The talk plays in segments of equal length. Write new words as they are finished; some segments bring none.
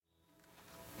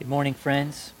Good morning,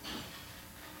 friends.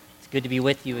 It's good to be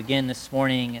with you again this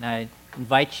morning, and I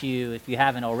invite you, if you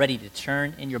haven't already, to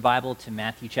turn in your Bible to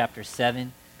Matthew chapter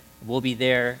 7. We'll be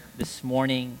there this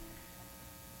morning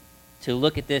to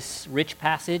look at this rich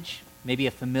passage, maybe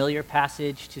a familiar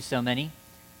passage to so many,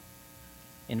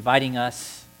 inviting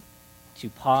us to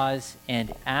pause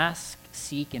and ask,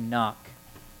 seek, and knock,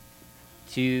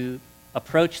 to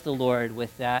approach the Lord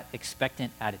with that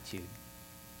expectant attitude.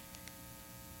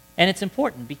 And it's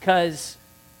important because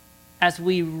as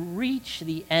we reach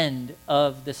the end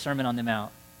of the Sermon on the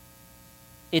Mount,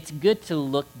 it's good to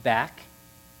look back.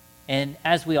 And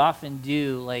as we often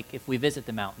do, like if we visit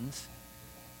the mountains,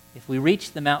 if we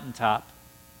reach the mountaintop,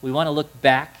 we want to look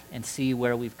back and see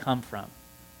where we've come from.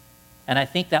 And I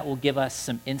think that will give us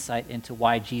some insight into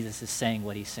why Jesus is saying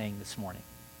what he's saying this morning.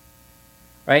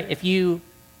 Right? If you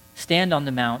stand on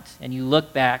the mount and you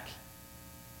look back,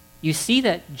 you see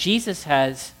that Jesus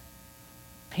has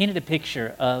painted a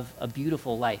picture of a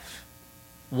beautiful life,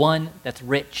 one that's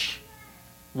rich,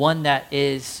 one that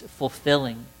is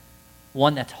fulfilling,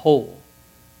 one that's whole,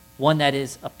 one that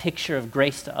is a picture of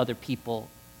grace to other people,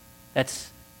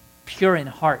 that's pure in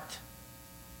heart,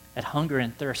 that hunger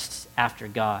and thirsts after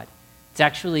God. It's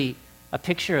actually a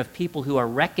picture of people who are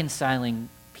reconciling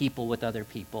people with other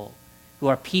people, who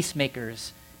are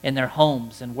peacemakers in their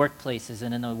homes and workplaces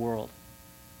and in the world.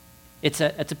 It's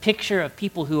a picture of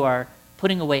people who are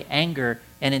putting away anger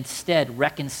and instead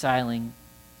reconciling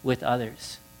with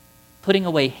others, putting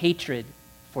away hatred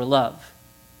for love,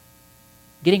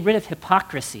 getting rid of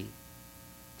hypocrisy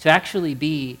to actually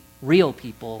be real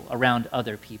people around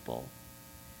other people,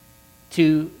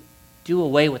 to do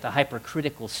away with a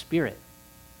hypercritical spirit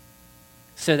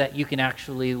so that you can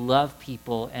actually love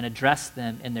people and address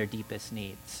them in their deepest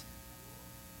needs.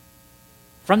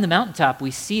 From the mountaintop, we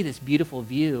see this beautiful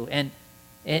view, and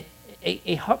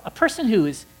a person who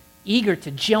is eager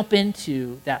to jump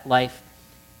into that life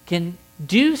can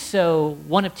do so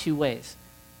one of two ways.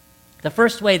 The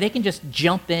first way, they can just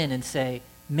jump in and say,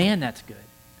 man, that's good.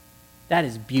 That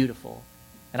is beautiful,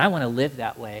 and I want to live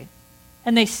that way.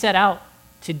 And they set out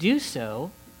to do so,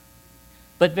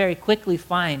 but very quickly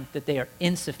find that they are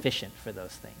insufficient for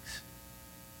those things.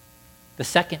 The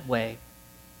second way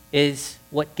is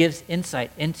what gives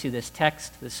insight into this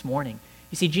text this morning.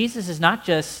 You see, Jesus is not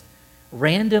just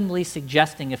randomly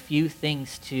suggesting a few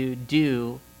things to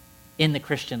do in the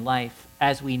Christian life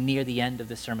as we near the end of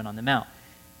the Sermon on the Mount.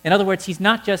 In other words, he's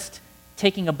not just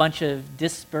taking a bunch of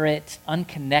disparate,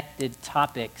 unconnected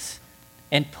topics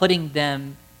and putting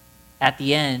them at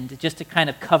the end just to kind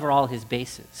of cover all his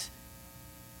bases.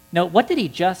 No, what did he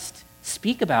just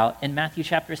speak about in Matthew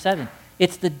chapter 7?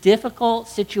 It's the difficult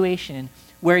situation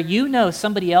where you know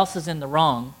somebody else is in the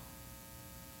wrong,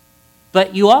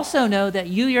 but you also know that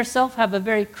you yourself have a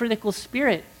very critical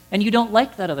spirit and you don't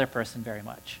like that other person very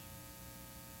much.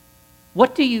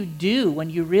 What do you do when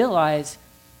you realize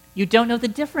you don't know the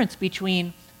difference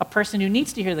between a person who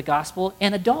needs to hear the gospel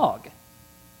and a dog?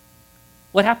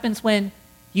 What happens when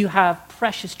you have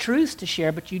precious truths to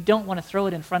share, but you don't want to throw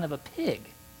it in front of a pig?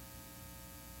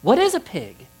 What is a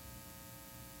pig?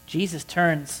 Jesus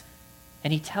turns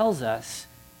and he tells us,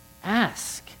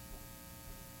 ask,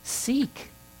 seek,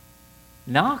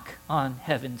 knock on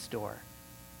heaven's door,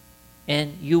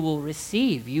 and you will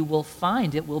receive, you will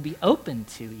find, it will be open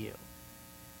to you.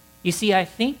 You see, I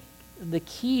think the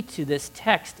key to this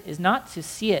text is not to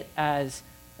see it as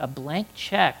a blank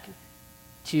check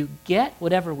to get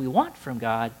whatever we want from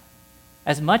God,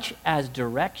 as much as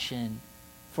direction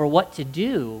for what to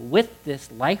do with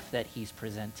this life that he's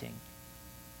presenting.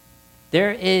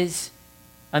 There is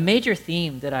a major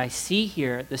theme that I see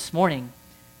here this morning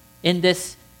in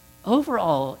this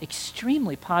overall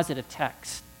extremely positive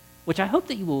text, which I hope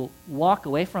that you will walk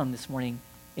away from this morning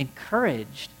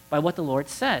encouraged by what the Lord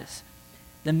says.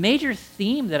 The major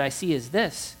theme that I see is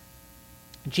this: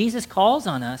 Jesus calls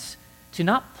on us to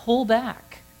not pull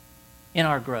back in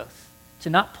our growth, to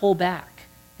not pull back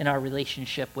in our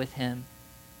relationship with him,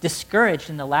 discouraged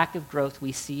in the lack of growth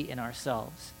we see in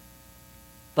ourselves.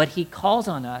 But he calls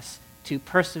on us to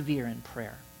persevere in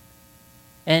prayer.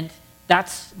 And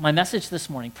that's my message this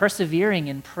morning, persevering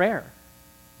in prayer.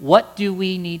 What do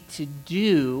we need to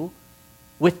do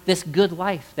with this good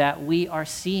life that we are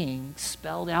seeing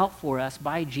spelled out for us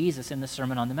by Jesus in the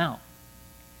Sermon on the Mount?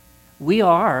 We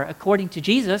are, according to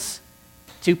Jesus,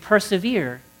 to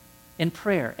persevere in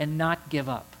prayer and not give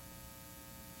up.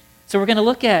 So we're going to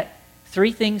look at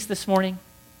three things this morning.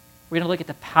 We're going to look at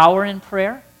the power in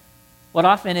prayer, what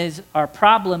often is our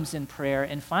problems in prayer,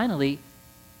 and finally,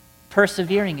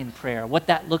 persevering in prayer, what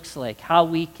that looks like, how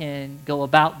we can go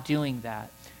about doing that.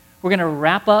 We're going to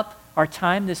wrap up our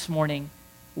time this morning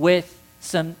with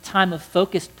some time of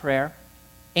focused prayer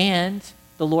and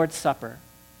the Lord's Supper.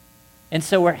 And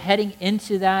so we're heading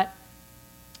into that.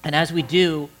 And as we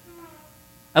do,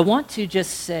 I want to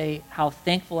just say how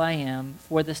thankful I am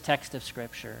for this text of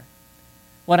Scripture.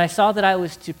 When I saw that I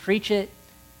was to preach it,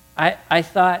 I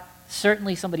thought,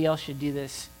 certainly somebody else should do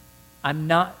this. I'm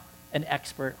not an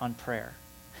expert on prayer.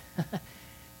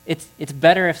 It's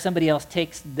better if somebody else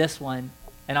takes this one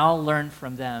and I'll learn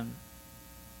from them.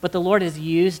 But the Lord has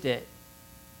used it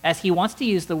as he wants to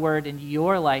use the word in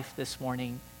your life this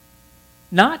morning,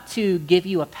 not to give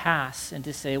you a pass and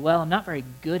to say, well, I'm not very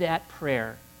good at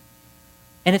prayer.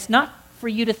 And it's not for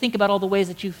you to think about all the ways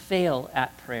that you fail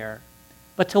at prayer,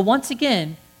 but to once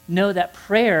again know that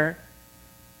prayer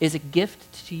is a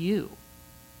gift to you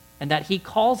and that he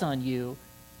calls on you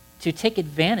to take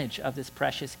advantage of this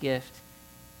precious gift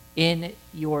in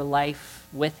your life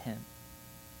with him.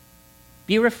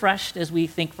 Be refreshed as we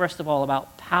think, first of all,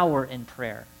 about power in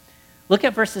prayer. Look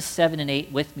at verses 7 and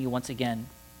 8 with me once again.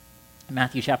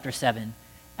 Matthew chapter 7.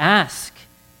 Ask,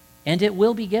 and it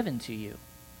will be given to you.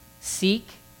 Seek,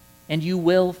 and you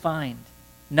will find.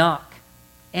 Knock,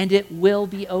 and it will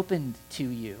be opened to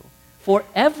you. For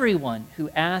everyone who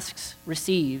asks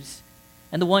receives,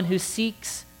 and the one who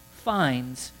seeks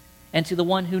finds, and to the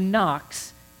one who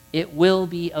knocks it will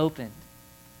be opened.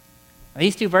 Now,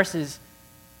 these two verses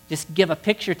just give a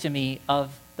picture to me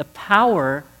of the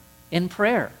power in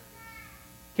prayer.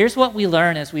 Here's what we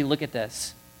learn as we look at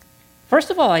this. First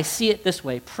of all, I see it this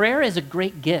way. Prayer is a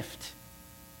great gift.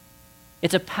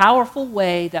 It's a powerful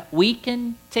way that we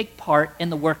can take part in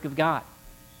the work of God.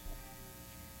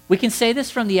 We can say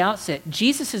this from the outset.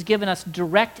 Jesus has given us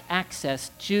direct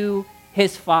access to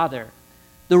his Father,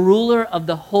 the ruler of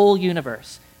the whole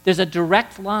universe. There's a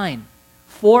direct line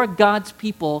for God's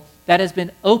people that has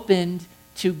been opened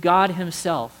to God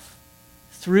himself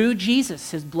through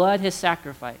Jesus, his blood, his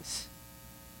sacrifice.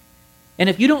 And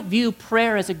if you don't view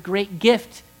prayer as a great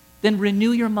gift, then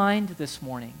renew your mind this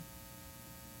morning.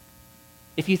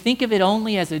 If you think of it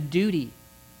only as a duty,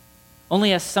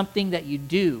 only as something that you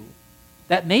do,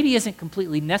 that maybe isn't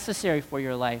completely necessary for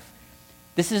your life,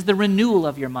 this is the renewal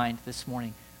of your mind this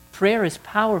morning. Prayer is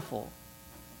powerful.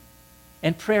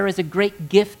 And prayer is a great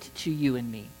gift to you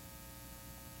and me.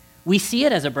 We see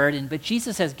it as a burden, but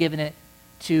Jesus has given it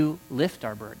to lift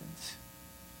our burdens,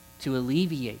 to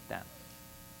alleviate them.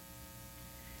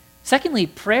 Secondly,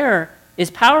 prayer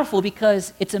is powerful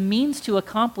because it's a means to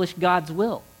accomplish God's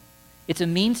will. It's a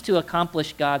means to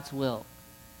accomplish God's will.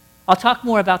 I'll talk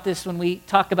more about this when we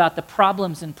talk about the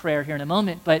problems in prayer here in a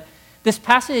moment, but this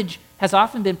passage has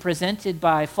often been presented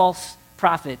by false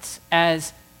prophets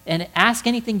as and ask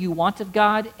anything you want of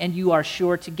God, and you are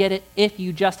sure to get it if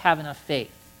you just have enough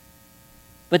faith.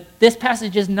 But this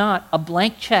passage is not a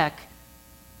blank check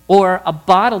or a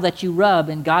bottle that you rub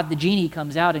and God the genie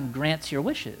comes out and grants your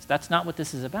wishes. That's not what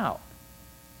this is about.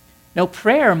 No,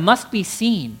 prayer must be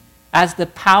seen as the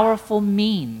powerful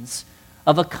means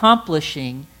of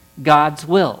accomplishing God's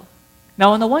will.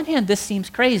 Now, on the one hand, this seems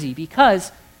crazy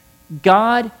because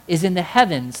God is in the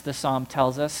heavens, the psalm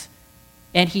tells us,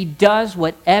 and he does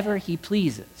whatever he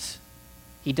pleases.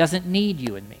 He doesn't need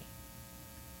you and me.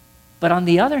 But on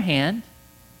the other hand,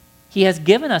 he has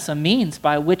given us a means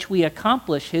by which we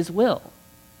accomplish his will,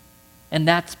 and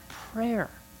that's prayer.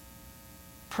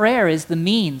 Prayer is the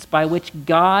means by which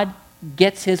God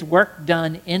gets his work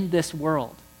done in this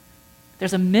world.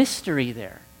 There's a mystery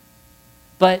there.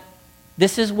 But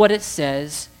this is what it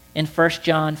says in 1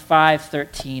 John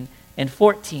 5:13 and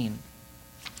 14.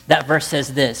 That verse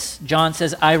says this. John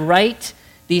says, I write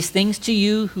these things to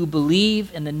you who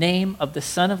believe in the name of the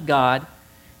Son of God,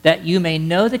 that you may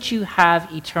know that you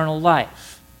have eternal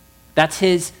life. That's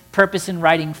his purpose in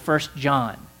writing 1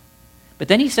 John. But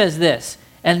then he says this,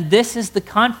 and this is the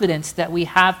confidence that we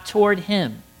have toward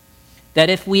him, that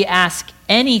if we ask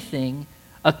anything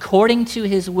according to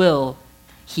his will,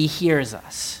 he hears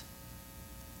us.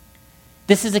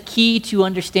 This is a key to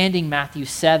understanding Matthew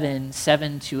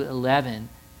 7:7-11,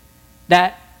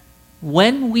 that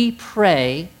when we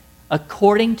pray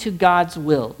according to God's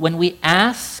will, when we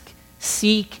ask,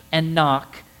 seek, and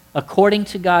knock according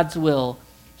to God's will,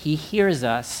 he hears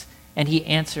us and he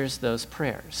answers those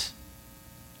prayers.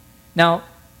 Now,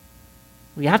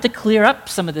 we have to clear up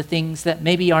some of the things that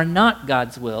maybe are not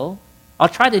God's will. I'll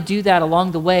try to do that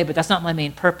along the way, but that's not my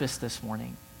main purpose this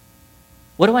morning.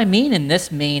 What do I mean in this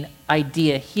main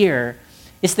idea here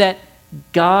is that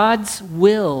God's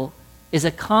will is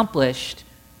accomplished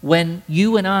when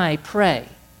you and I pray.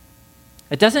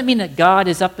 It doesn't mean that God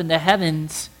is up in the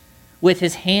heavens with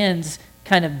his hands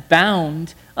kind of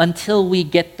bound until we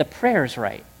get the prayers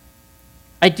right.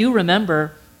 I do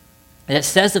remember that it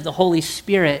says of the Holy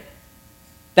Spirit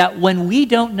that when we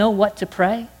don't know what to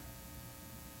pray,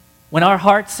 when our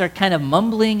hearts are kind of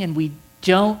mumbling and we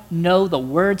don't know the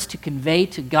words to convey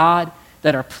to God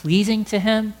that are pleasing to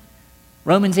him,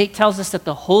 Romans 8 tells us that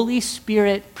the Holy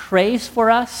Spirit prays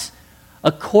for us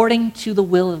according to the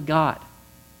will of God.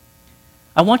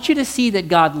 I want you to see that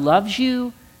God loves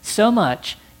you so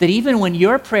much that even when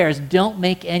your prayers don't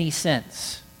make any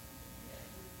sense,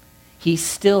 he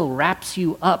still wraps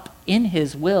you up in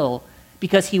his will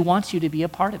because he wants you to be a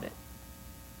part of it.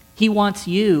 He wants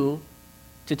you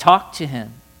to talk to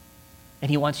him, and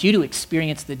he wants you to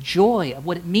experience the joy of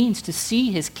what it means to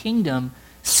see his kingdom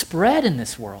spread in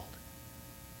this world.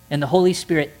 And the Holy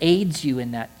Spirit aids you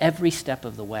in that every step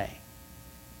of the way.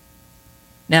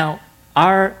 Now,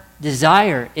 our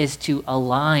desire is to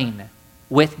align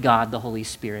with God, the Holy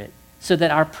Spirit, so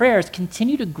that our prayers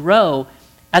continue to grow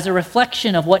as a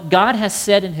reflection of what God has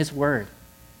said in his word.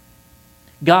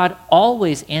 God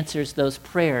always answers those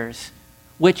prayers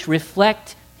which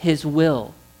reflect his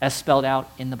will as spelled out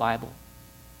in the Bible.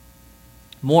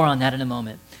 More on that in a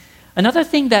moment. Another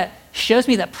thing that shows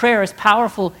me that prayer is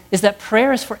powerful is that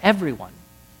prayer is for everyone.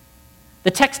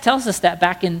 The text tells us that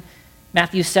back in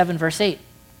Matthew 7, verse 8.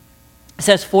 It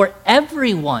says, "For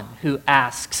everyone who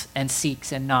asks and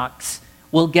seeks and knocks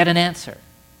will get an answer."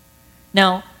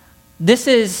 Now, this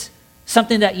is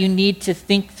something that you need to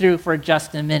think through for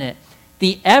just a minute.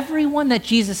 The everyone that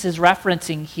Jesus is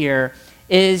referencing here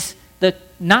is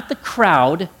not the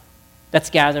crowd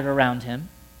that's gathered around him.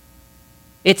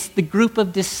 It's the group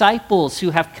of disciples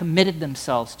who have committed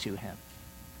themselves to him.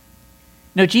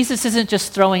 No, Jesus isn't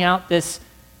just throwing out this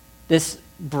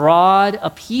broad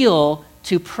appeal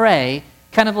to pray,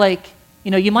 kind of like,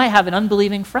 you might have an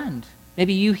unbelieving friend.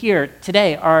 Maybe you here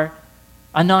today are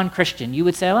a non-Christian. You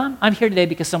would say, well, I'm here today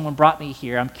because someone brought me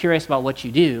here. I'm curious about what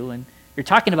you do. And you're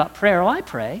talking about prayer. Well, I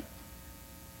pray.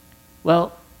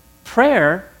 Well,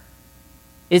 prayer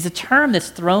is a term that's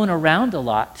thrown around a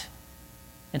lot.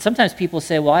 And sometimes people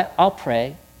say, well, I'll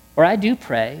pray, or I do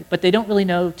pray, but they don't really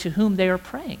know to whom they are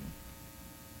praying.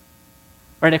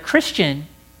 Right? A Christian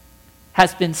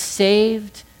has been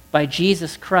saved by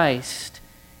Jesus Christ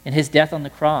and his death on the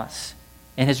cross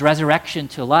and his resurrection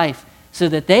to life so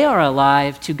that they are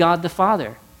alive to God the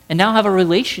Father and now have a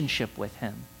relationship with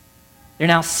him. They're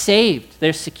now saved.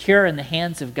 They're secure in the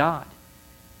hands of God.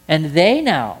 And they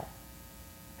now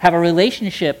have a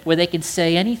relationship where they can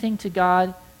say anything to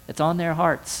God that's on their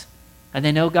hearts, and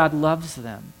they know God loves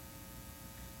them.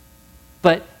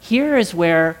 But here is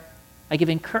where I give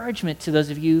encouragement to those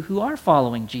of you who are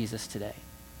following Jesus today.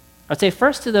 I'd say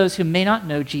first to those who may not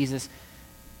know Jesus,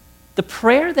 the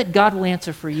prayer that God will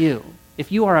answer for you,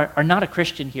 if you are not a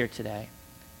Christian here today,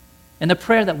 and the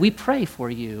prayer that we pray for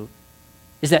you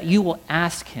is that you will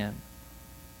ask him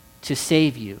to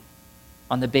save you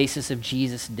on the basis of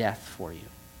Jesus' death for you.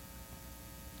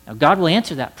 Now, God will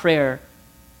answer that prayer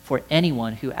for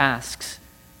anyone who asks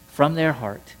from their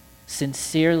heart,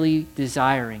 sincerely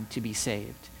desiring to be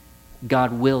saved.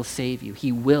 God will save you.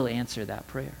 He will answer that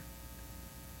prayer.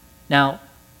 Now,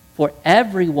 for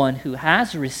everyone who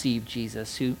has received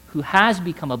Jesus, who has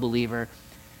become a believer,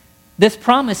 this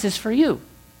promise is for you.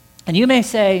 And you may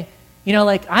say,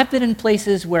 I've been in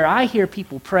places where I hear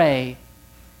people pray,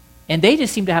 and they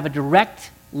just seem to have a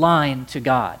direct line to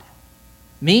God.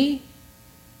 Me,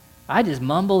 I just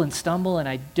mumble and stumble, and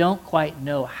I don't quite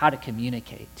know how to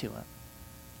communicate to him.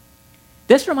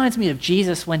 This reminds me of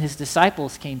Jesus when his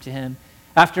disciples came to him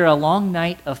after a long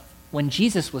night of when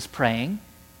Jesus was praying,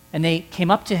 and they came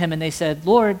up to him and they said,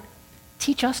 "Lord,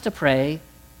 teach us to pray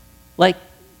like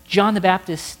John the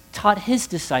Baptist taught his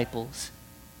disciples."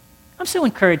 I'm so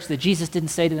encouraged that Jesus didn't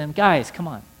say to them, "Guys, come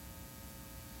on.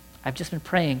 I've just been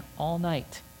praying all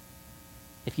night.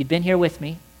 If you'd been here with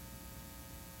me,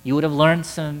 you would have learned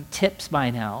some tips by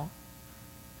now.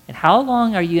 And how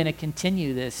long are you going to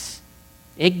continue this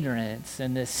ignorance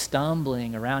and this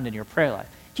stumbling around in your prayer life?"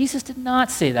 Jesus did not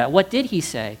say that. What did he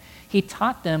say? He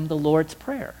taught them the Lord's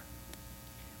Prayer.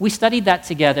 We studied that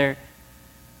together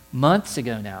months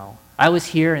ago now. I was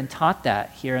here and taught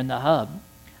that here in the hub.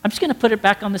 I'm just going to put it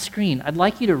back on the screen. I'd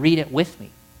like you to read it with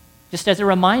me, just as a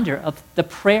reminder of the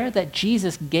prayer that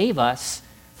Jesus gave us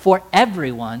for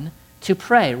everyone to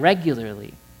pray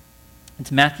regularly.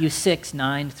 It's Matthew 6,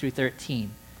 9 through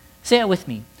 13. Say it with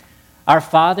me. "Our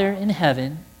Father in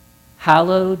heaven,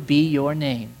 hallowed be your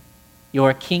name.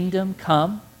 Your kingdom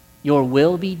come, your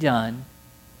will be done,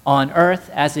 on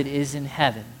earth as it is in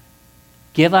heaven.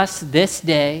 Give us this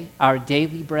day our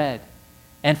daily bread,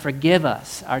 and forgive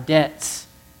us our debts,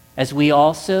 as we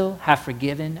also have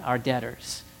forgiven our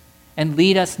debtors. and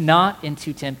lead us not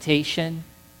into temptation,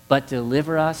 but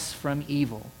deliver us from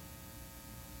evil.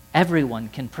 Everyone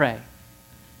can pray.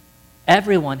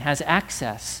 Everyone has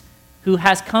access. Who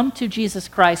has come to Jesus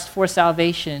Christ for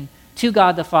salvation, to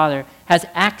God the Father, has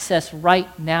access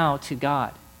right now to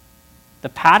God. The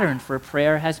pattern for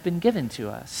prayer has been given to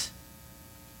us.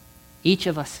 Each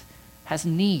of us has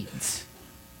needs.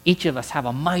 Each of us have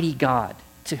a mighty God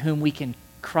to whom we can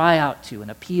cry out to and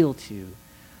appeal to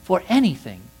for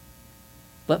anything,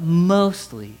 but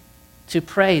mostly to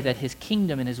pray that his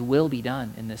kingdom and his will be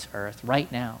done in this earth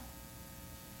right now,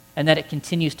 and that it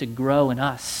continues to grow in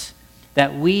us,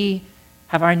 that we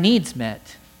have our needs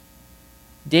met,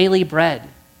 daily bread,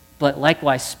 but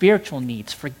likewise spiritual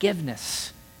needs,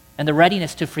 forgiveness, and the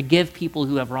readiness to forgive people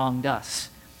who have wronged us,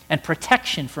 and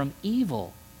protection from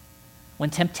evil. When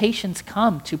temptations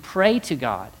come, to pray to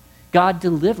God, God,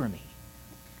 deliver me,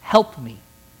 help me.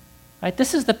 Right?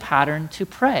 This is the pattern to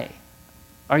pray.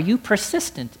 Are you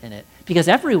persistent in it? Because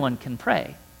everyone can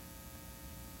pray.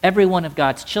 Every one of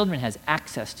God's children has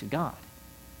access to God.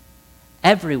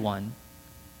 Everyone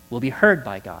will be heard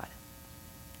by God.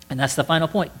 And that's the final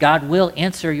point. God will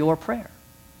answer your prayer.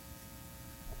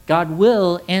 God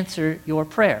will answer your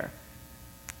prayer.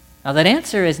 Now, that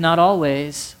answer is not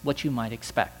always what you might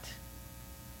expect.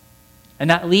 And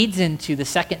that leads into the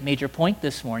second major point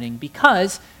this morning,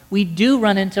 because we do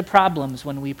run into problems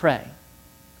when we pray.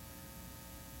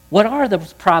 What are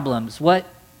those problems? What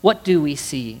do we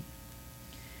see?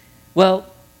 Well,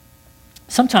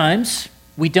 sometimes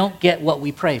we don't get what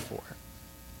we pray for,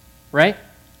 right?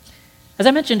 As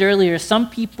I mentioned earlier, some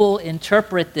people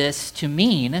interpret this to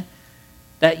mean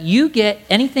that you get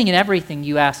anything and everything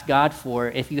you ask God for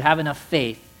if you have enough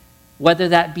faith, whether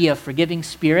that be a forgiving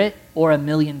spirit or $1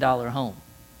 million home.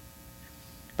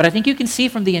 But I think you can see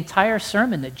from the entire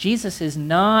sermon that Jesus is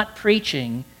not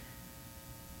preaching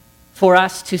for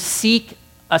us to seek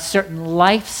a certain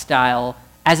lifestyle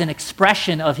as an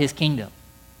expression of his kingdom.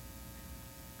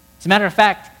 As a matter of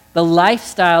fact, the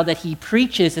lifestyle that he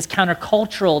preaches is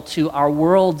countercultural to our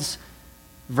world's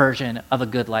version of a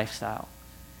good lifestyle.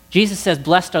 Jesus says,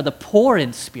 "Blessed are the poor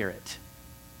in spirit.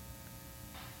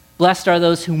 Blessed are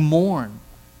those who mourn,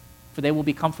 for they will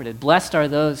be comforted. Blessed are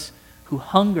those who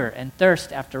hunger and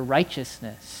thirst after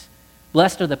righteousness.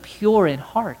 Blessed are the pure in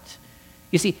heart."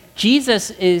 You see, Jesus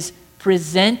is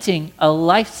presenting a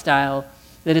lifestyle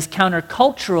that is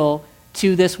countercultural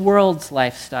to this world's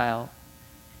lifestyle.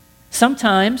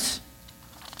 Sometimes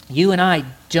you and I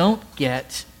don't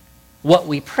get what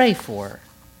we pray for,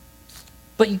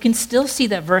 but you can still see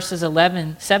that verses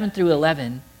 7 through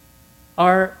 11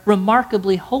 are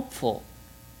remarkably hopeful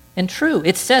and true.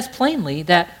 It says plainly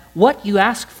that what you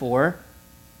ask for,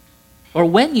 or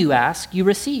when you ask, you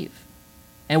receive.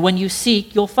 And when you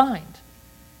seek, you'll find.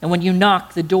 And when you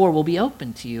knock, the door will be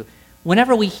open to you.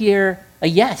 Whenever we hear a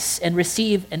yes and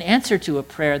receive an answer to a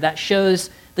prayer, that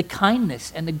shows the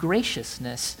kindness and the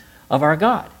graciousness of our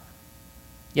God.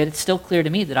 Yet it's still clear to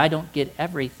me that I don't get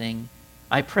everything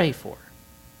I pray for.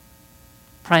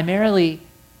 Primarily,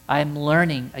 I'm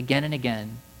learning again and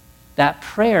again that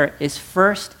prayer is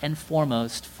first and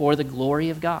foremost for the glory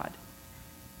of God,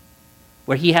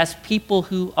 where he has people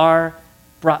who are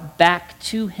brought back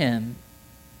to him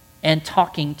and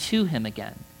talking to him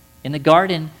again. In the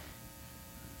garden,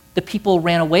 the people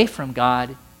ran away from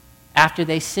God after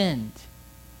they sinned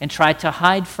and tried to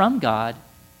hide from God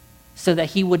so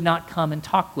that he would not come and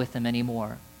talk with them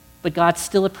anymore. But God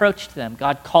still approached them.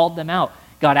 God called them out.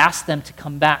 God asked them to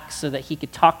come back so that he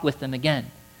could talk with them again.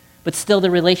 But still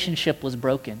the relationship was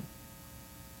broken.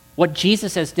 What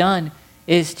Jesus has done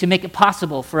is to make it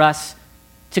possible for us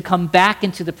to come back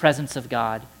into the presence of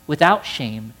God without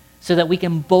shame, so that we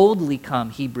can boldly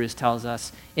come, Hebrews tells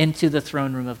us, into the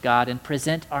throne room of God and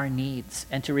present our needs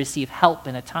and to receive help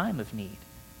in a time of need.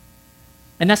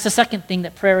 And that's the second thing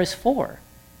that prayer is for.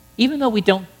 Even though we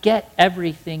don't get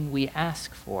everything we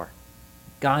ask for,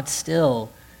 God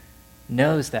still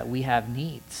knows that we have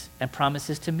needs and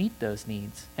promises to meet those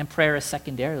needs. And prayer is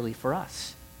secondarily for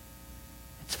us.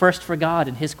 It's first for God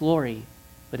and his glory,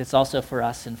 but it's also for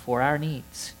us and for our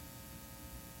needs.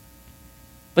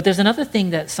 But there's another thing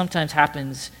that sometimes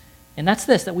happens, and that's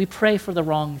this, that we pray for the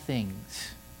wrong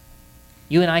things.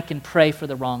 You and I can pray for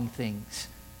the wrong things.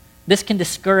 This can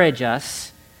discourage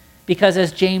us because,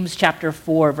 as James chapter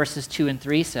 4, verses 2 and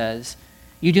 3 says,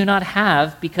 you do not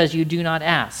have because you do not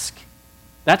ask.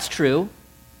 That's true.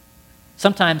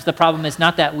 Sometimes the problem is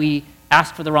not that we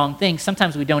ask for the wrong things.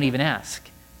 Sometimes we don't even ask.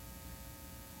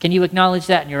 Can you acknowledge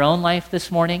that in your own life this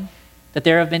morning? That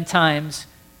there have been times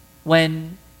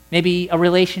when maybe a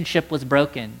relationship was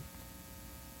broken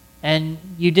and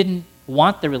you didn't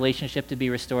want the relationship to be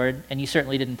restored, and you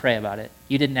certainly didn't pray about it.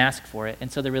 You didn't ask for it,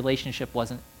 and so the relationship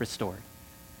wasn't restored.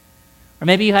 Or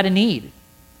maybe you had a need,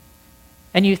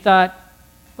 and you thought,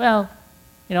 well,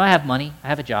 I have money, I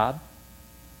have a job.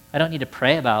 I don't need to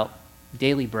pray about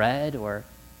daily bread, or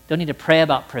don't need to pray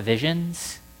about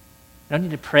provisions. I don't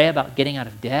need to pray about getting out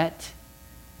of debt.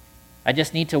 I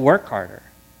just need to work harder.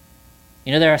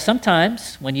 There are some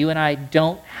times when you and I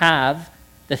don't have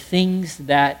the things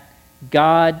that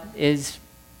God is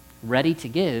ready to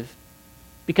give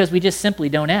because we just simply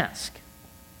don't ask.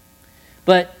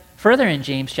 But further in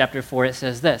James chapter 4, it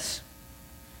says this: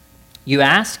 you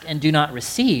ask and do not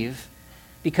receive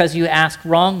because you ask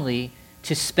wrongly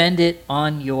to spend it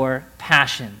on your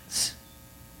passions.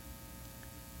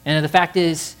 And the fact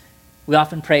is, we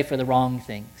often pray for the wrong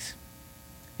things.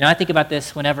 I think about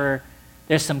this whenever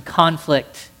there's some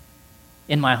conflict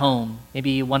in my home.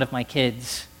 Maybe one of my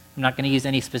kids, I'm not going to use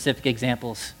any specific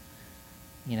examples,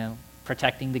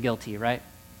 protecting the guilty, right?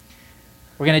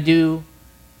 We're going to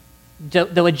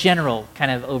do a general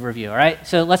kind of overview, all right?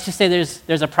 So let's just say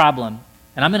there's a problem,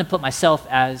 and I'm going to put myself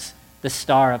as the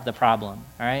star of the problem,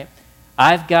 all right?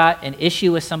 I've got an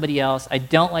issue with somebody else. I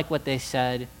don't like what they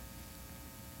said.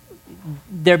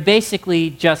 They're basically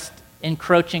just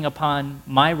encroaching upon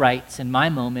my rights in my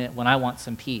moment when I want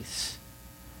some peace.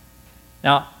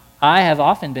 Now, I have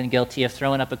often been guilty of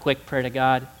throwing up a quick prayer to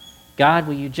God. God,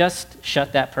 will you just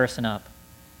shut that person up?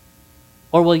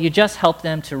 Or will you just help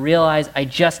them to realize I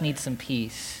just need some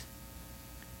peace?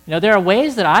 There are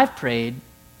ways that I've prayed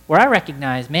where I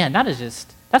recognize, man,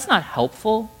 that's not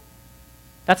helpful.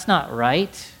 That's not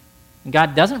right. And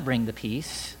God doesn't bring the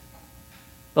peace.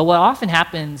 But what often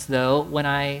happens, though, when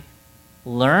I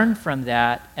learn from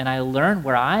that and I learn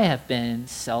where I have been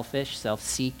selfish,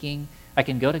 self-seeking, I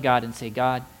can go to God and say,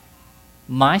 God,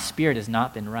 my spirit has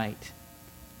not been right.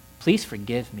 Please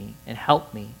forgive me and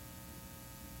help me.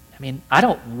 I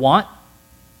don't want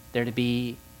there to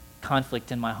be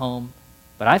conflict in my home,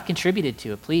 but I've contributed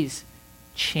to it. Please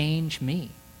change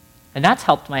me. And that's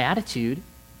helped my attitude.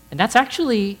 And that's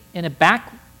actually in a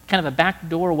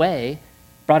backdoor way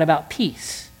brought about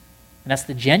peace. And that's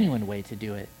the genuine way to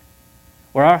do it,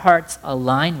 where our hearts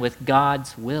align with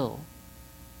God's will.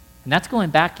 And that's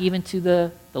going back even to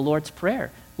the Lord's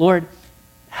Prayer. Lord,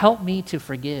 help me to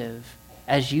forgive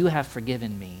as you have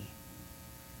forgiven me.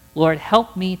 Lord,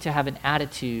 help me to have an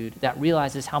attitude that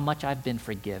realizes how much I've been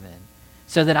forgiven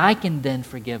so that I can then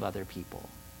forgive other people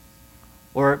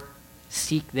or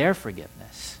seek their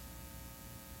forgiveness.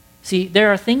 See,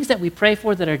 there are things that we pray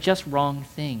for that are just wrong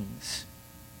things.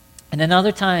 And then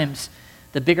other times,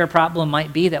 the bigger problem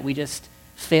might be that we just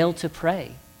fail to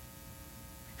pray,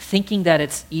 thinking that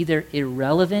it's either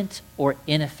irrelevant or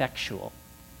ineffectual.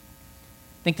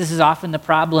 I think this is often the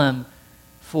problem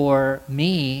for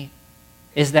me,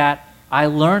 is that I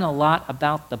learn a lot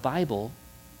about the Bible,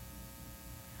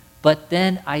 but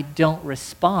then I don't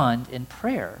respond in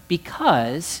prayer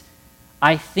because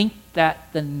I think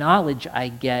that the knowledge I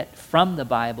get from the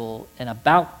Bible and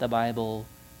about the Bible,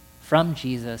 from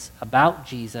Jesus, about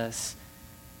Jesus,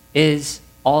 is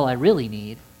all I really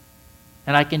need.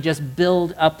 And I can just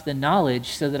build up the knowledge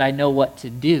so that I know what to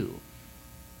do.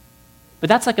 But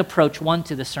that's like approach 1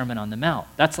 to the Sermon on the Mount.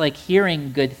 That's like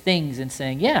hearing good things and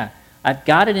saying, yeah, I've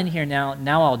got it in here now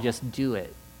I'll just do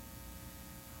it.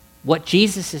 What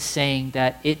Jesus is saying,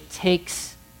 that it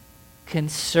takes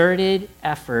concerted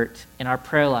effort in our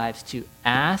prayer lives to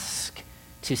ask,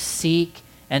 to seek,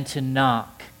 and to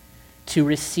knock, to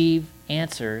receive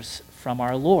answers from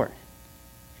our Lord.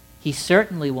 He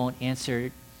certainly won't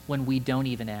answer when we don't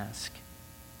even ask.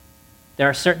 There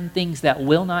are certain things that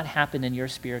will not happen in your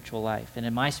spiritual life and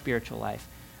in my spiritual life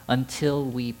until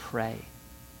we pray.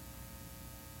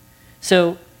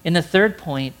 So, in the third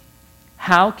point,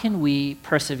 how can we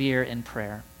persevere in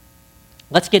prayer?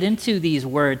 Let's get into these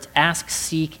words, ask,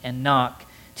 seek, and knock,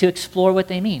 to explore what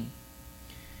they mean.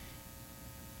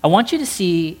 I want you to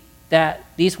see that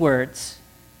these words,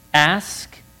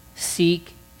 ask,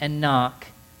 seek, and knock,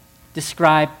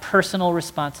 describe personal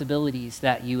responsibilities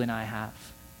that you and I have.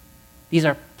 These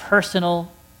are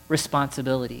personal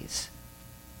responsibilities.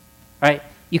 All right?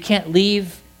 You can't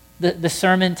leave the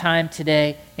sermon time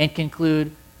today and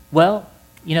conclude, well,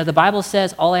 the Bible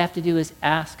says all I have to do is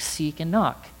ask, seek, and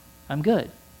knock. I'm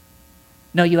good.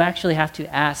 No, you actually have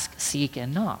to ask, seek,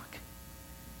 and knock.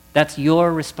 That's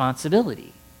your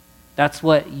responsibility. That's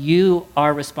what you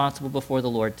are responsible before the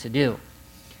Lord to do.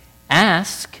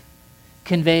 Ask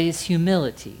conveys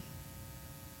humility.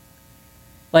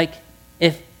 Like,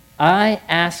 if I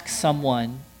ask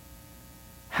someone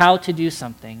how to do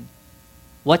something,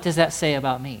 what does that say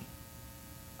about me?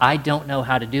 I don't know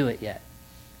how to do it yet.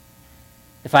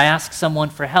 If I ask someone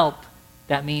for help,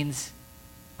 that means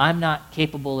I'm not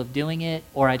capable of doing it,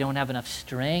 or I don't have enough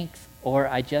strength, or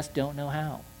I just don't know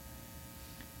how.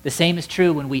 The same is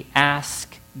true when we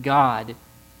ask God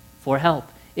for help.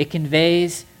 It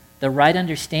conveys the right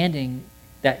understanding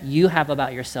that you have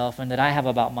about yourself and that I have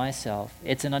about myself.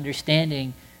 It's an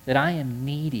understanding that I am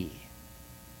needy.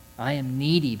 I am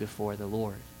needy before the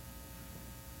Lord.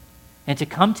 And to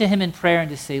come to him in prayer and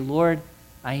to say, Lord,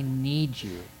 I need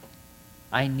you.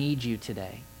 I need you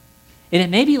today. And it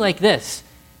may be like this.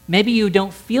 Maybe you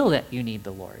don't feel that you need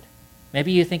the Lord.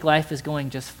 Maybe you think life is going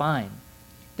just fine.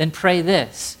 Then pray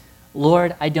this: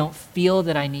 Lord, I don't feel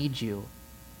that I need you.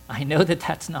 I know that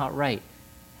that's not right.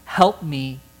 Help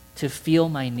me to feel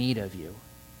my need of you.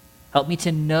 Help me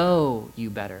to know you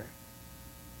better.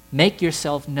 Make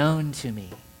yourself known to me.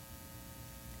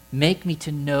 Make me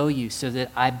to know you so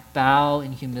that I bow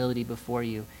in humility before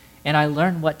you and I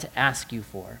learn what to ask you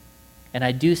for. And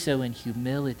I do so in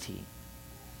humility.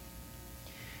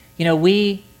 You know,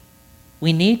 we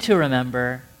need to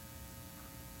remember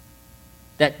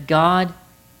that God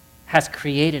has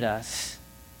created us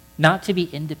not to be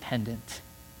independent,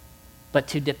 but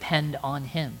to depend on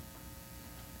him.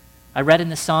 I read in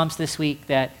the Psalms this week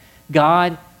that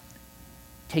God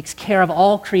takes care of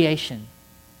all creation.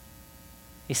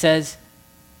 He says,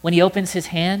 when he opens his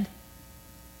hand,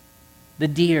 the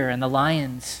deer and the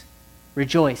lions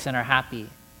rejoice and are happy.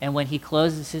 And when he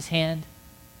closes his hand,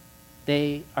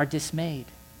 they are dismayed.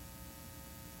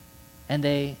 And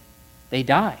they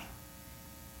die.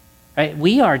 Right?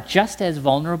 We are just as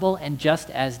vulnerable and just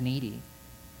as needy.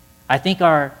 I think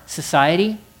our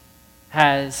society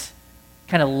has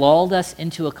kind of lulled us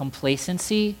into a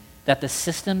complacency that the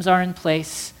systems are in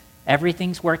place,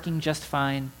 everything's working just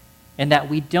fine, and that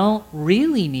we don't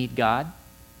really need God.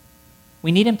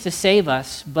 We need him to save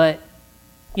us, but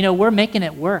you know, we're making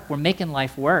it work. We're making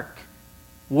life work.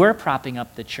 We're propping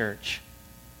up the church.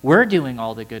 We're doing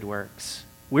all the good works.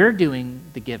 We're doing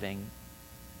the giving.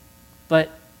 But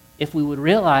if we would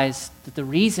realize that the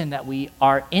reason that we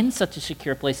are in such a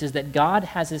secure place is that God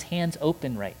has his hands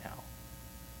open right now.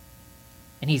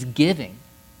 And he's giving.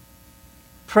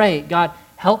 Pray, God,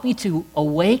 help me to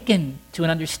awaken to an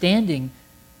understanding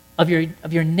of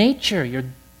your nature, your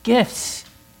gifts,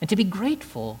 and to be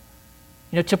grateful.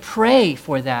 You know, to pray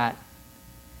for that.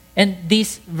 And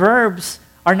these verbs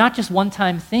are not just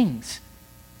one-time things.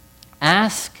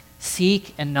 Ask,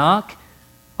 seek, and knock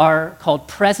are called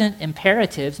present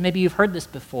imperatives. Maybe you've heard this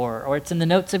before, or it's in the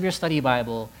notes of your study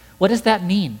Bible. What does that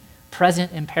mean,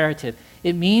 present imperative?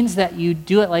 It means that you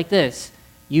do it like this.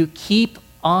 You keep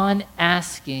on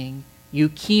asking, you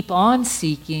keep on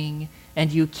seeking,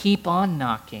 and you keep on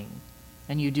knocking.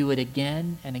 And you do it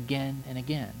again and again and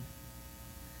again.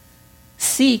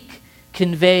 Seek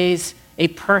conveys a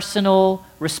personal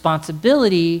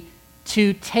responsibility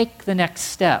to take the next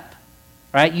step,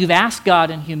 right? You've asked God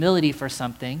in humility for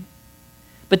something,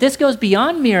 but this goes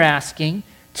beyond mere asking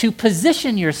to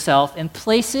position yourself in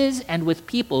places and with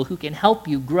people who can help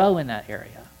you grow in that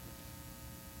area.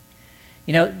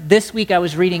 You know, this week I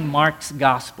was reading Mark's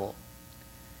Gospel.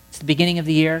 It's the beginning of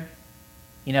the year.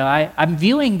 You know, I'm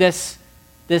viewing this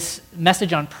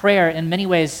message on prayer in many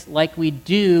ways like we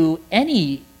do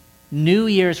any New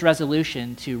Year's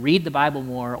resolution to read the Bible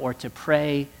more or to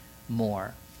pray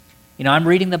more. You know, I'm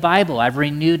reading the Bible. I've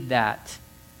renewed that.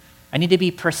 I need to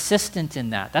be persistent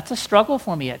in that. That's a struggle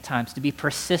for me at times, to be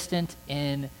persistent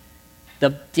in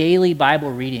the daily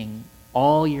Bible reading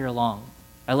all year long.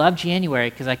 I love January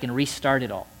because I can restart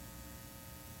it all.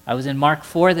 I was in Mark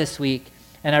 4 this week,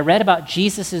 and I read about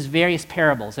Jesus' various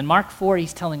parables. In Mark 4,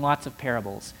 he's telling lots of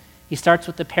parables. He starts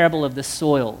with the parable of the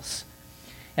soils.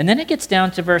 And then it gets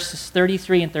down to verses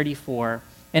 33 and 34,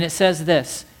 and it says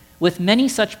this: with many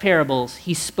such parables,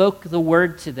 he spoke the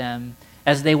word to them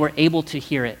as they were able to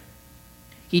hear it.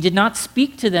 He did not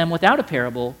speak to them without a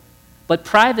parable, but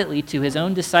privately to his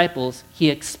own disciples, he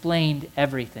explained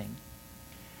everything.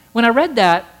 When I read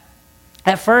that,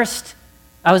 at first,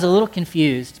 I was a little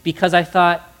confused because I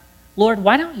thought, Lord,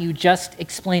 why don't you just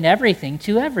explain everything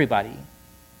to everybody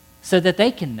so that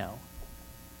they can know?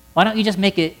 Why don't you just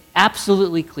make it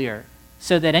absolutely clear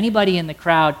so that anybody in the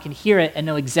crowd can hear it and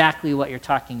know exactly what you're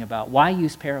talking about? Why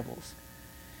use parables?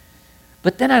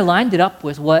 But then I lined it up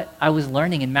with what I was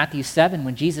learning in Matthew 7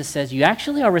 when Jesus says, you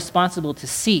actually are responsible to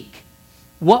seek.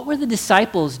 What were the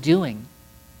disciples doing?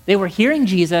 They were hearing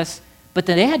Jesus, but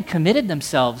then they had committed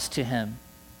themselves to him.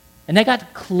 And they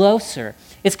got closer.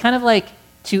 It's kind of like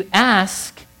to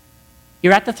ask,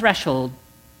 you're at the threshold,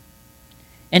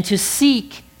 and to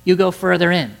seek, you go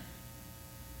further in.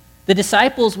 The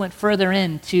disciples went further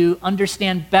in to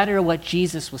understand better what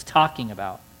Jesus was talking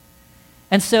about.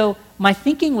 And so my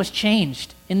thinking was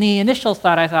changed. In the initial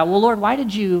thought, I thought, well, Lord, why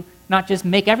did you not just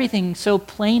make everything so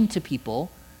plain to people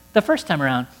the first time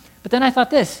around? But then I thought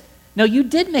this, no, you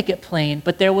did make it plain,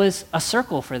 but there was a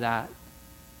circle for that.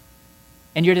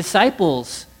 And your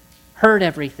disciples heard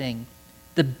everything.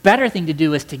 The better thing to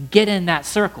do is to get in that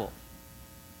circle,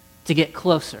 to get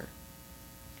closer.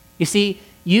 You see,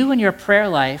 you and your prayer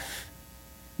life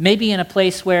may be in a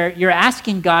place where you're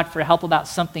asking God for help about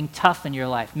something tough in your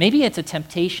life. Maybe it's a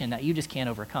temptation that you just can't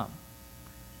overcome.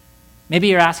 Maybe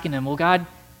you're asking him, well, God,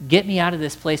 get me out of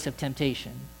this place of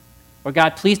temptation. Or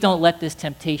God, please don't let this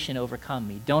temptation overcome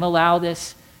me. Don't allow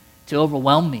this to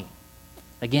overwhelm me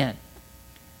again.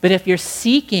 But if you're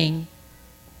seeking,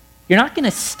 you're not going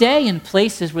to stay in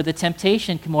places where the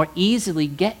temptation can more easily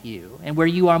get you and where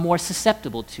you are more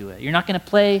susceptible to it. You're not going to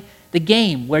play the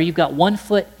game where you've got one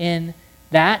foot in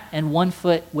that and one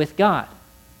foot with God.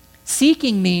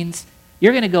 Seeking means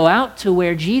you're going to go out to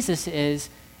where Jesus is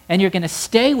and you're going to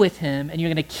stay with him and you're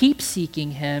going to keep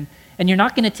seeking him and you're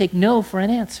not going to take no for an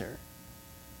answer.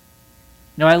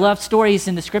 Now, I love stories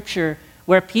in the scripture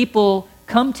where people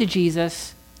come to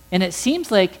Jesus and it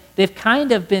seems like they've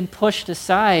kind of been pushed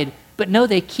aside, but no,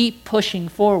 they keep pushing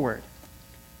forward.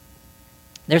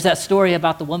 There's that story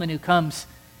about the woman who comes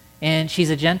and she's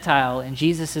a Gentile, and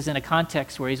Jesus is in a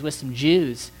context where he's with some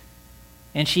Jews.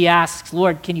 And she asks,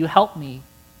 Lord, can you help me?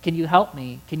 Can you help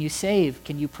me? Can you save?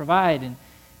 Can you provide? And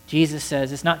Jesus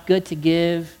says, it's not good to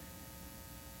give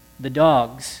the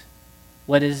dogs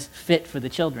what is fit for the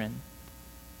children.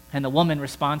 And the woman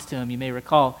responds to him, you may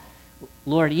recall,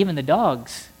 Lord, even the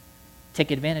dogs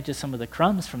take advantage of some of the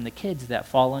crumbs from the kids that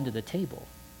fall under the table.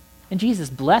 And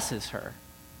Jesus blesses her.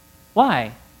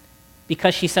 Why?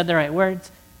 Because she said the right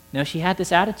words? No, she had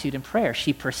this attitude in prayer.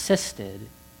 She persisted.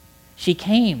 She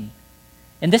came.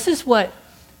 And this is what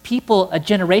people a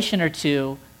generation or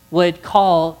two would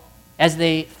call, as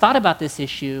they thought about this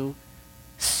issue,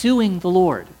 suing the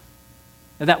Lord.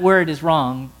 Now, that word is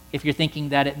wrong if you're thinking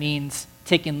that it means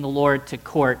taking the Lord to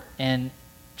court and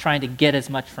trying to get as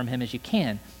much from him as you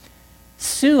can.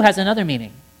 Sue has another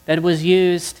meaning that was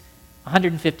used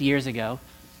 150 years ago.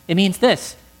 It means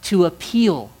this, to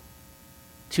appeal,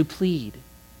 to plead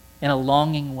in a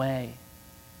longing way.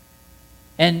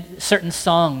 And certain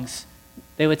songs,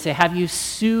 they would say, have you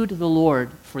sued the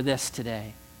Lord for this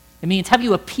today? It means, have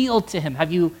you appealed to him?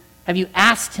 Have you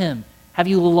asked him? Have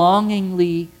you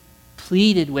longingly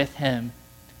pleaded with him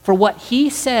for what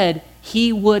he said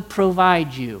he would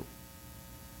provide you?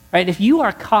 Right? If you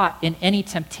are caught in any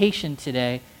temptation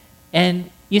today and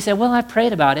you say, well, I've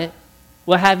prayed about it,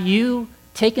 well, have you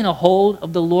taken a hold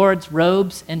of the Lord's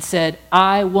robes and said,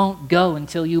 I won't go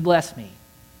until you bless me?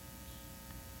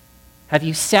 Have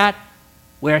you sat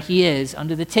where he is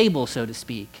under the table, so to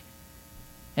speak,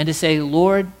 and to say,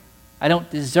 Lord, I don't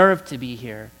deserve to be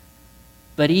here,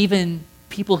 but even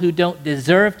people who don't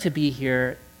deserve to be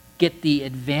here get the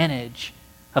advantage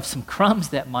of some crumbs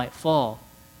that might fall.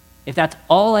 If that's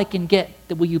all I can get,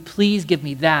 then will you please give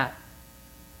me that?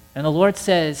 And the Lord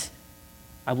says,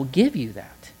 I will give you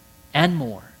that and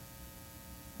more.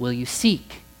 Will you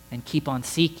seek and keep on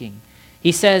seeking?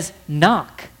 He says,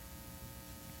 knock.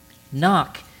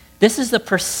 Knock. This is the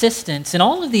persistence, and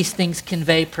all of these things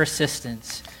convey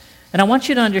persistence. And I want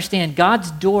you to understand,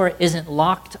 God's door isn't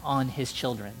locked on his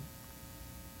children.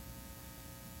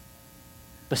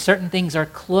 But certain things are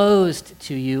closed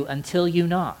to you until you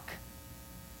knock.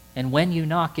 And when you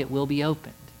knock, it will be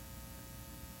opened.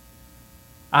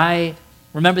 I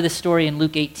remember this story in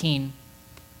Luke 18.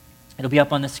 It'll be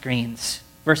up on the screens,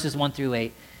 verses 1 through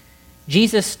 8.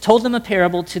 Jesus told them a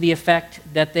parable to the effect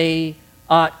that they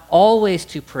ought always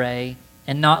to pray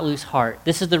and not lose heart.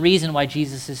 This is the reason why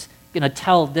Jesus is going to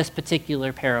tell this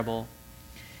particular parable.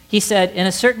 He said, in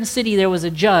a certain city there was a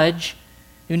judge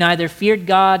who neither feared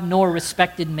God nor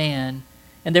respected man.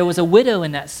 And there was a widow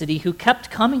in that city who kept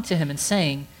coming to him and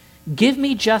saying, give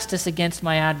me justice against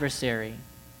my adversary.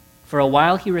 For a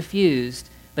while he refused,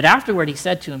 but afterward he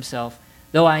said to himself,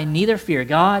 though I neither fear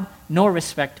God nor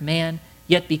respect man,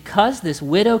 yet because this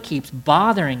widow keeps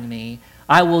bothering me,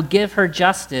 I will give her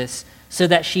justice so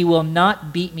that she will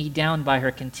not beat me down by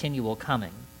her continual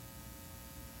coming.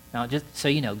 Now, just so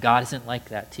you know, God isn't like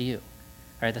that to you.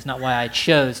 All right, that's not why I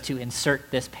chose to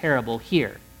insert this parable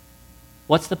here.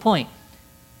 What's the point?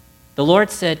 The Lord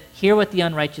said, hear what the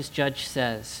unrighteous judge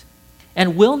says.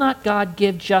 And will not God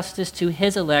give justice to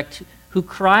his elect who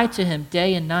cry to him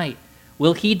day and night?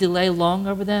 Will he delay long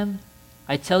over them?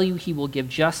 I tell you, he will give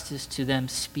justice to them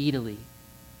speedily.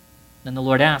 Then the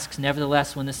Lord asks,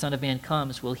 nevertheless, when the Son of Man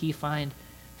comes, will he find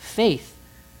faith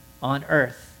on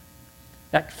earth.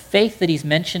 That faith that he's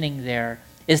mentioning there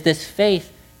is this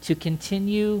faith to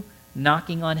continue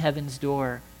knocking on heaven's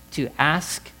door, to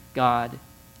ask God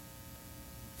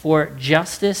for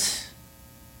justice,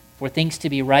 for things to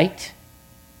be right,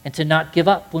 and to not give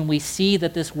up when we see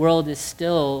that this world is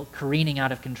still careening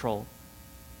out of control.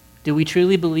 Do we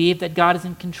truly believe that God is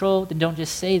in control? Then don't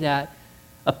just say that.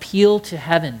 Appeal to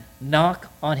heaven.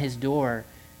 Knock on his door.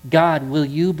 God, will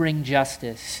you bring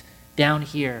justice down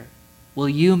here? Will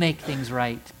you make things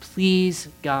right? Please,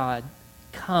 God,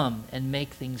 come and make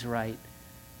things right.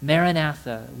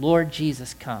 Maranatha, Lord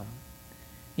Jesus, come.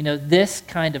 You know, this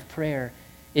kind of prayer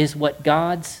is what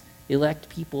God's elect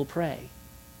people pray.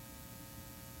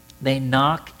 They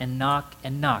knock and knock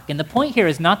and knock. And the point here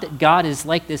is not that God is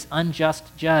like this unjust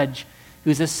judge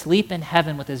who's asleep in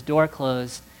heaven with his door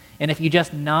closed. And if you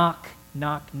just knock,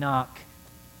 knock, knock.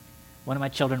 One of my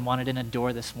children wanted in a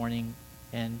door this morning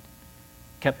and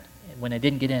kept, when I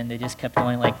didn't get in, they just kept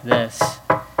going like this.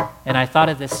 And I thought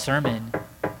of this sermon,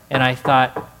 and I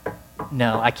thought,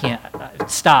 no, I can't.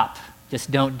 Stop.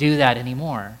 Just don't do that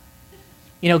anymore.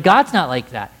 You know, God's not like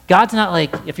that. God's not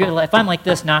like, if I'm like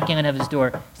this knocking on heaven's door,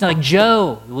 it's not like,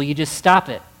 Joe, will you just stop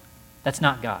it? That's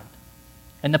not God.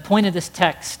 And the point of this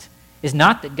text is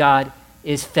not that God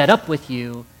is fed up with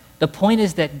you. The point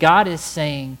is that God is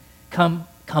saying, come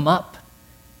up,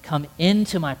 come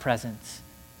into my presence,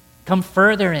 come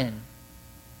further in.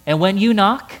 And when you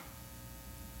knock,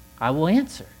 I will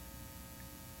answer.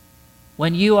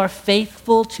 When you are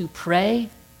faithful to pray,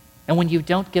 and when you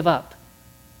don't give up,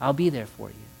 I'll be there for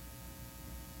you.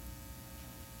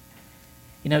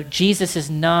 You know, Jesus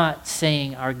is not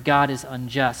saying our God is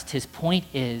unjust. His point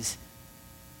is,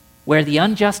 where the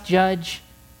unjust judge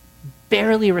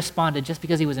barely responded just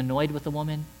because he was annoyed with the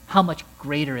woman, how much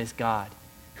greater is God,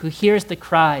 who hears the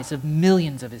cries of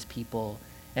millions of his people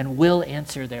and will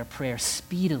answer their prayer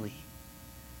speedily.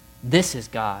 This is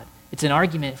God. It's an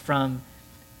argument from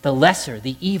the lesser,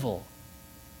 the evil,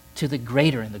 to the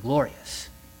greater and the glorious.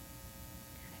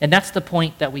 And that's the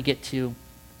point that we get to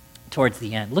towards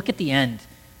the end. Look at the end.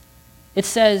 It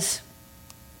says,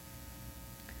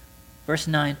 verse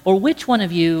 9, or which one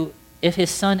of you, if his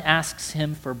son asks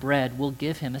him for bread, will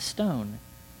give him a stone?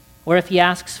 Or if he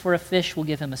asks for a fish, will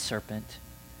give him a serpent?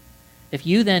 If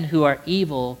you then, who are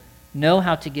evil, know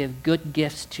how to give good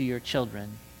gifts to your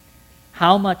children,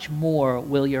 how much more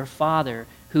will your Father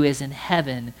who is in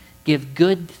heaven give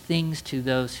good things to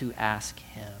those who ask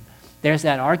him? There's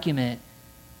that argument,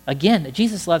 again, that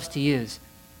Jesus loves to use.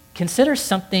 Consider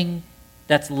something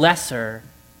that's lesser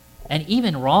and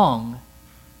even wrong,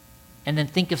 and then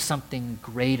think of something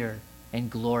greater and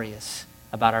glorious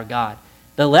about our God.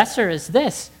 The lesser is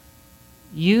this.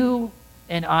 You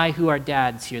and I who are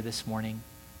dads here this morning,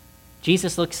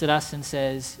 Jesus looks at us and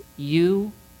says,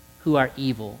 you who are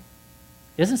evil.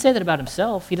 He doesn't say that about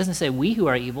himself. He doesn't say we who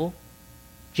are evil.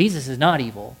 Jesus is not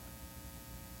evil.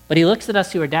 But he looks at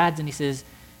us who are dads and he says,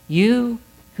 you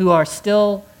who are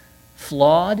still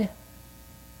flawed,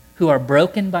 who are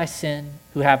broken by sin,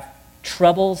 who have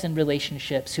troubles in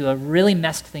relationships, who have really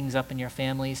messed things up in your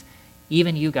families,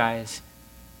 even you guys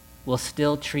will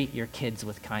still treat your kids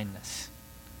with kindness.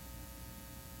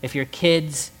 If your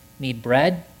kids need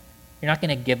bread, you're not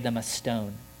going to give them a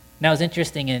stone. Now, it's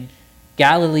interesting, in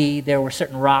Galilee, there were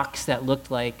certain rocks that looked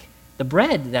like the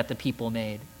bread that the people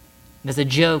made. And as a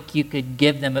joke, you could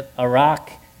give them a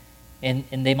rock, and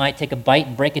they might take a bite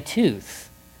and break a tooth.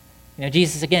 You know,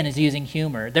 Jesus, again, is using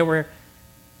humor. There were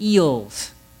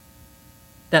eels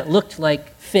that looked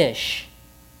like fish,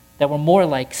 that were more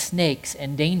like snakes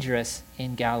and dangerous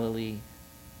in Galilee.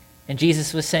 And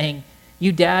Jesus was saying,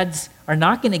 you dads are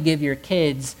not going to give your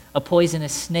kids a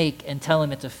poisonous snake and tell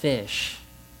them it's a fish.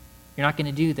 You're not going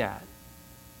to do that.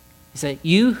 He said,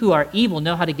 you who are evil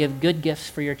know how to give good gifts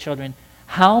for your children.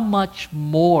 How much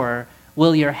more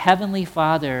will your heavenly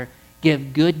Father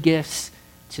give good gifts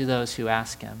to those who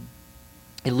ask him?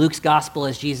 In Luke's gospel,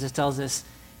 as Jesus tells us,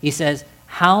 he says,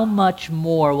 how much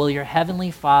more will your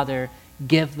heavenly Father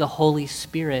give the Holy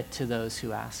Spirit to those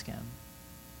who ask him?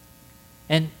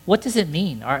 And what does it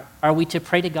mean? Are we to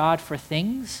pray to God for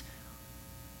things?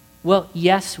 Well,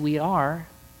 yes, we are.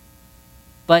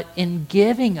 But in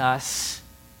giving us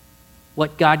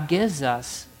what God gives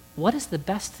us, what is the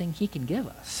best thing he can give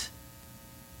us?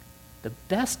 The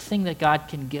best thing that God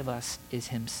can give us is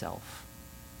himself.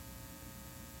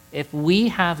 If we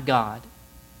have God,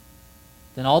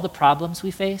 then all the problems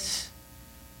we face,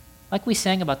 like we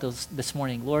sang about those this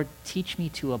morning, Lord, teach me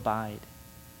to abide.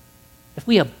 If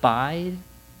we abide,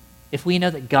 if we know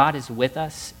that God is with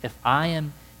us, if I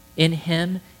am in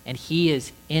him and he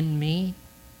is in me,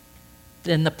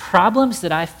 then the problems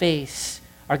that I face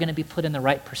are going to be put in the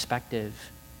right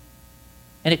perspective.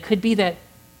 And it could be that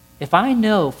if I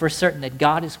know for certain that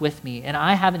God is with me and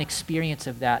I have an experience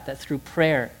of that through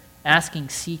prayer, asking,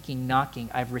 seeking, knocking,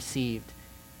 I've received,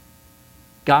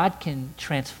 God can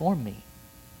transform me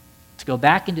to go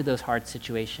back into those hard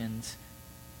situations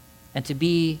and to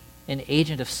be an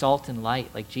agent of salt and light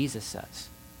like Jesus says,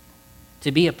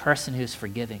 to be a person who's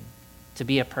forgiving, to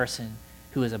be a person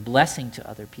who is a blessing to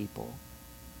other people.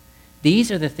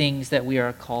 These are the things that we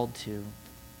are called to.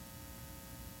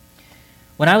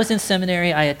 When I was in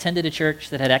seminary, I attended a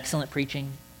church that had excellent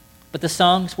preaching, but the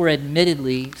songs were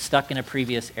admittedly stuck in a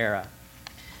previous era.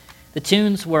 The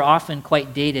tunes were often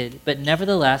quite dated, but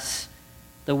nevertheless,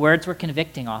 the words were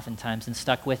convicting oftentimes and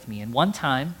stuck with me. And one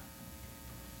time,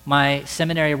 my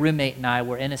seminary roommate and I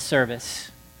were in a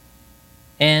service,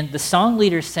 and the song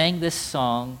leader sang this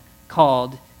song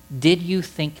called, "Did You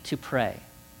Think to Pray?"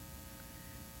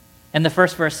 And the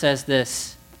first verse says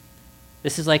this.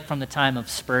 This is like from the time of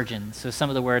Spurgeon, so some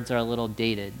of the words are a little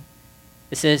dated.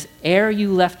 It says, "Ere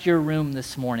you left your room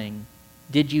this morning,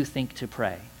 did you think to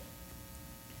pray?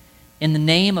 In the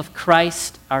name of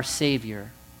Christ our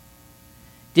Savior,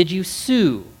 did you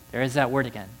sue?" There is that word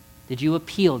again. Did you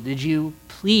appeal? Did you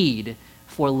plead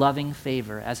for loving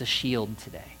favor as a shield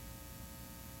today?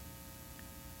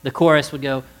 The chorus would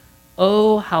go,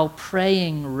 "Oh, how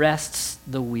praying rests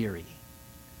the weary.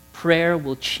 Prayer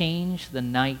will change the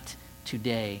night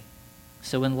today.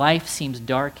 So when life seems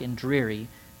dark and dreary,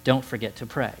 don't forget to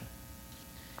pray."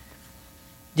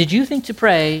 Did you think to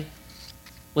pray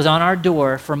was on our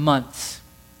door for months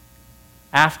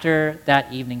after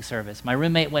that evening service. My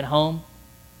roommate went home,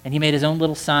 and he made his own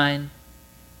little sign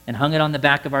and hung it on the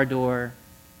back of our door,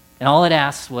 and all it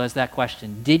asked was that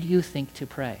question, did you think to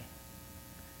pray?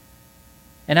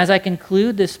 And as I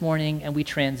conclude this morning and we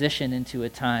transition into a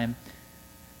time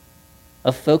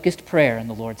of focused prayer in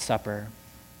the Lord's Supper,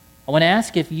 I want to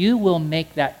ask if you will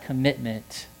make that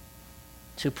commitment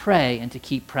to pray and to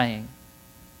keep praying.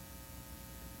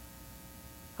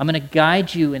 I'm going to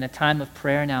guide you in a time of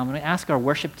prayer now. I'm going to ask our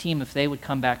worship team if they would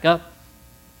come back up.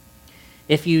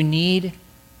 If you need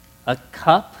a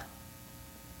cup,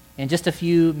 in just a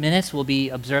few minutes we'll be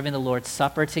observing the Lord's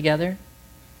Supper together.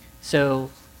 So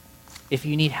if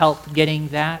you need help getting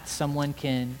that, someone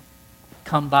can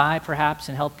come by perhaps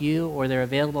and help you, or they're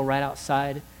available right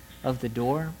outside of the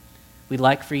door. We'd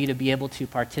like for you to be able to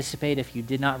participate if you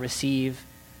did not receive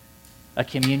a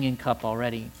communion cup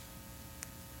already.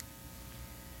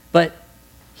 But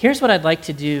here's what I'd like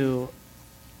to do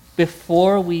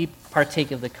before we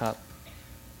partake of the cup.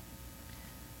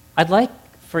 I'd like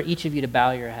for each of you to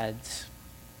bow your heads.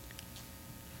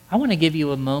 I want to give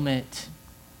you a moment,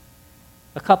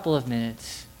 a couple of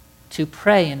minutes, to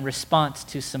pray in response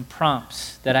to some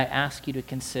prompts that I ask you to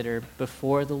consider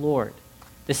before the Lord.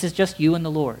 This is just you and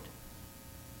the Lord.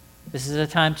 This is a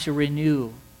time to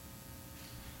renew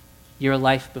your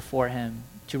life before Him,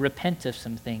 to repent of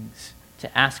some things,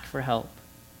 to ask for help.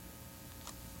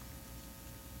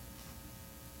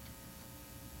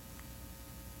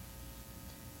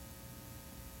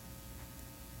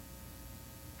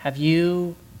 Have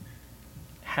you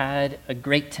had a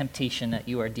great temptation that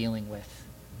you are dealing with?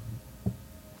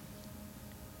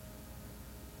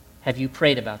 Have you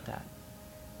prayed about that?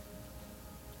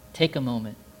 Take a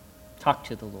moment. Talk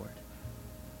to the Lord.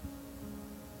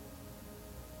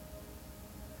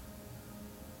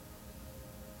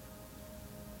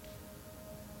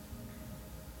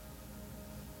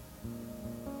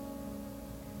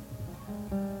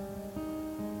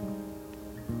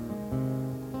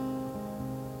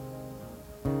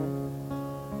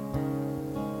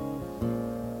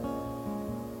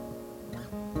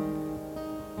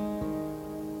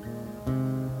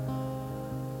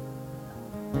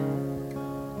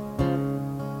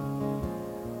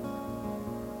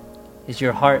 Is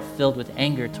your heart filled with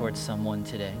anger towards someone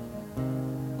today?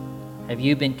 Have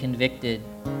you been convicted?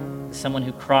 Someone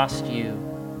who crossed you,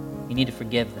 you need to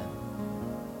forgive them.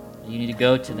 You need to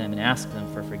go to them and ask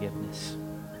them for forgiveness.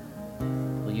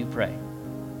 Will you pray?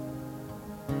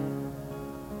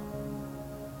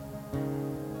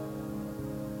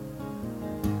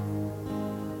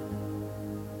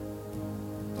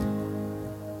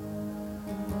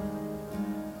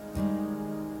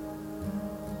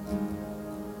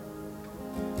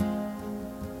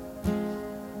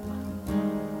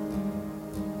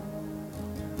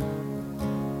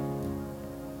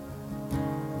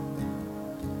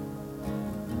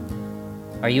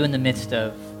 Are you in the midst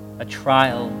of a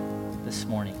trial this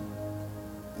morning?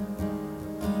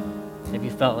 Have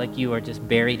you felt like you are just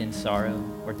buried in sorrow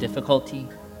or difficulty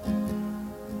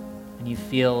and you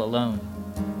feel alone?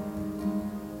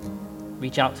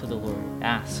 Reach out to the Lord.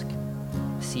 Ask,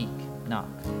 seek, knock.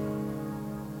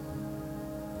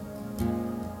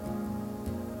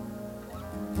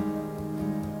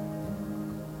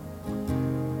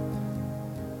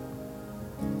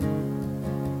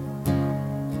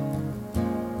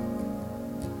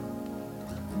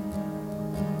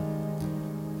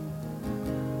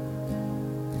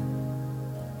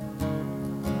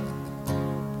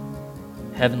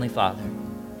 Heavenly Father,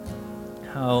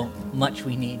 how much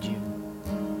we need you.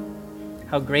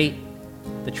 How great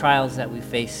the trials that we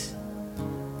face,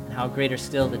 and how greater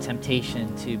still the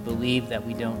temptation to believe that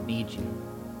we don't need you.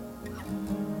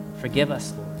 Forgive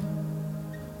us, Lord.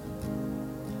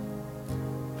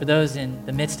 For those in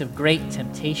the midst of great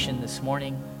temptation this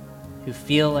morning who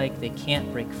feel like they can't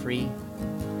break free,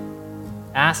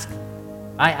 I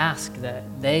ask that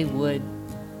they would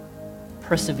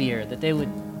persevere, that they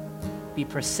would be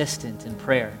persistent in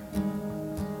prayer,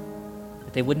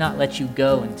 that they would not let you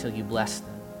go until you bless them,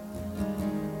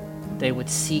 that they would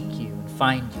seek you and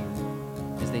find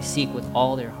you as they seek with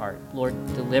all their heart. Lord,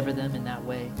 deliver them in that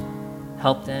way.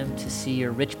 Help them to see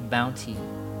your rich bounty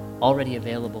already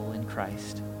available in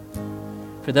Christ.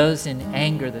 For those in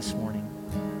anger this morning,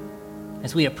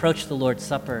 as we approach the Lord's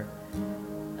Supper,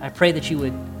 I pray that you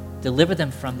would deliver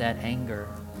them from that anger.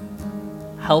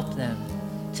 Help them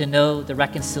to know the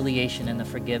reconciliation and the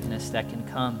forgiveness that can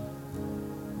come,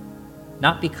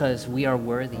 not because we are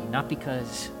worthy, not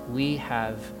because we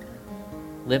have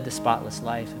lived a spotless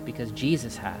life, but because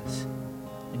Jesus has,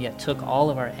 and yet took all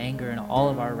of our anger and all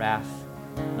of our wrath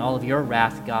and all of your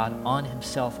wrath, God, on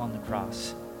himself on the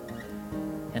cross,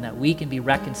 and that we can be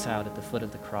reconciled at the foot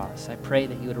of the cross. I pray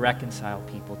that you would reconcile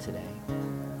people today,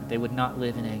 that they would not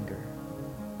live in anger,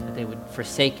 that they would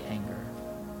forsake anger.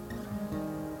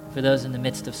 For those in the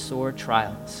midst of sore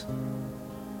trials,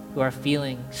 who are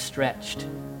feeling stretched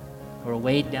or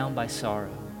weighed down by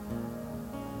sorrow,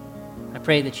 I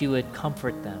pray that you would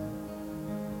comfort them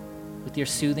with your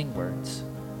soothing words,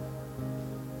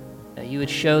 that you would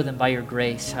show them by your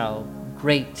grace how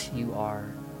great you are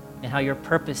and how your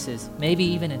purpose is, maybe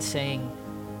even in saying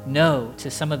no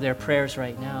to some of their prayers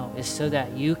right now, is so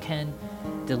that you can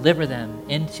deliver them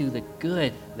into the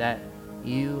good that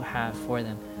you have for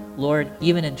them. Lord,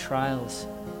 even in trials,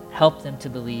 help them to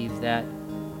believe that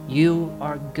you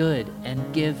are good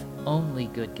and give only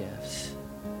good gifts.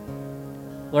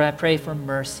 Lord, I pray for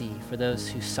mercy for those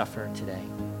who suffer today,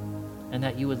 and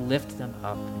that you would lift them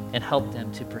up and help them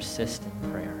to persist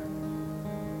in prayer.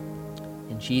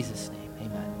 In Jesus' name,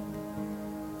 amen.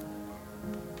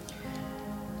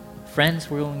 Friends,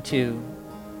 we're going to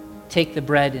take the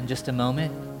bread in just a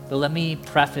moment, but let me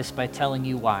preface by telling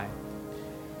you why.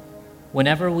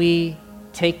 Whenever we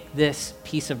take this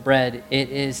piece of bread, it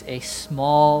is a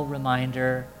small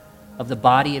reminder of the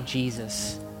body of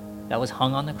Jesus that was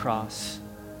hung on the cross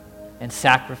and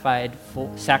sacrificed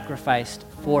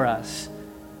for us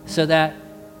so that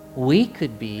we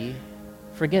could be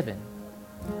forgiven,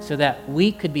 so that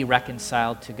we could be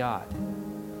reconciled to God.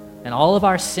 And all of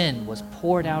our sin was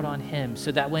poured out on him,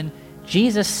 so that when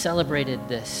Jesus celebrated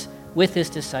this with his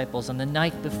disciples on the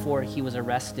night before he was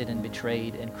arrested and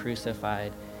betrayed and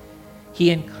crucified, he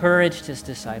encouraged his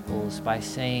disciples by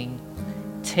saying,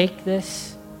 "Take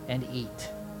this and eat,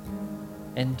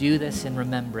 and do this in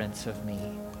remembrance of me."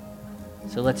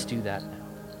 So let's do that now.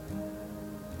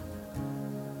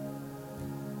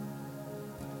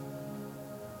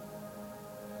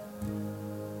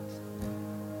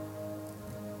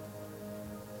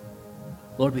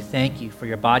 Lord, we thank you for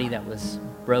your body that was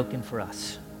broken for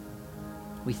us.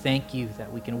 We thank you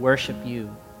that we can worship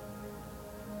you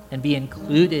and be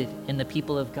included in the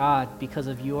people of God because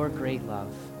of your great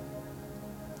love.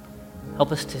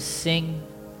 Help us to sing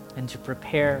and to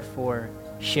prepare for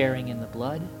sharing in the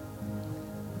blood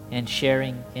and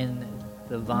sharing in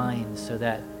the vine so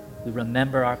that we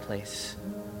remember our place.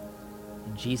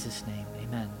 In Jesus' name,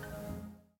 amen.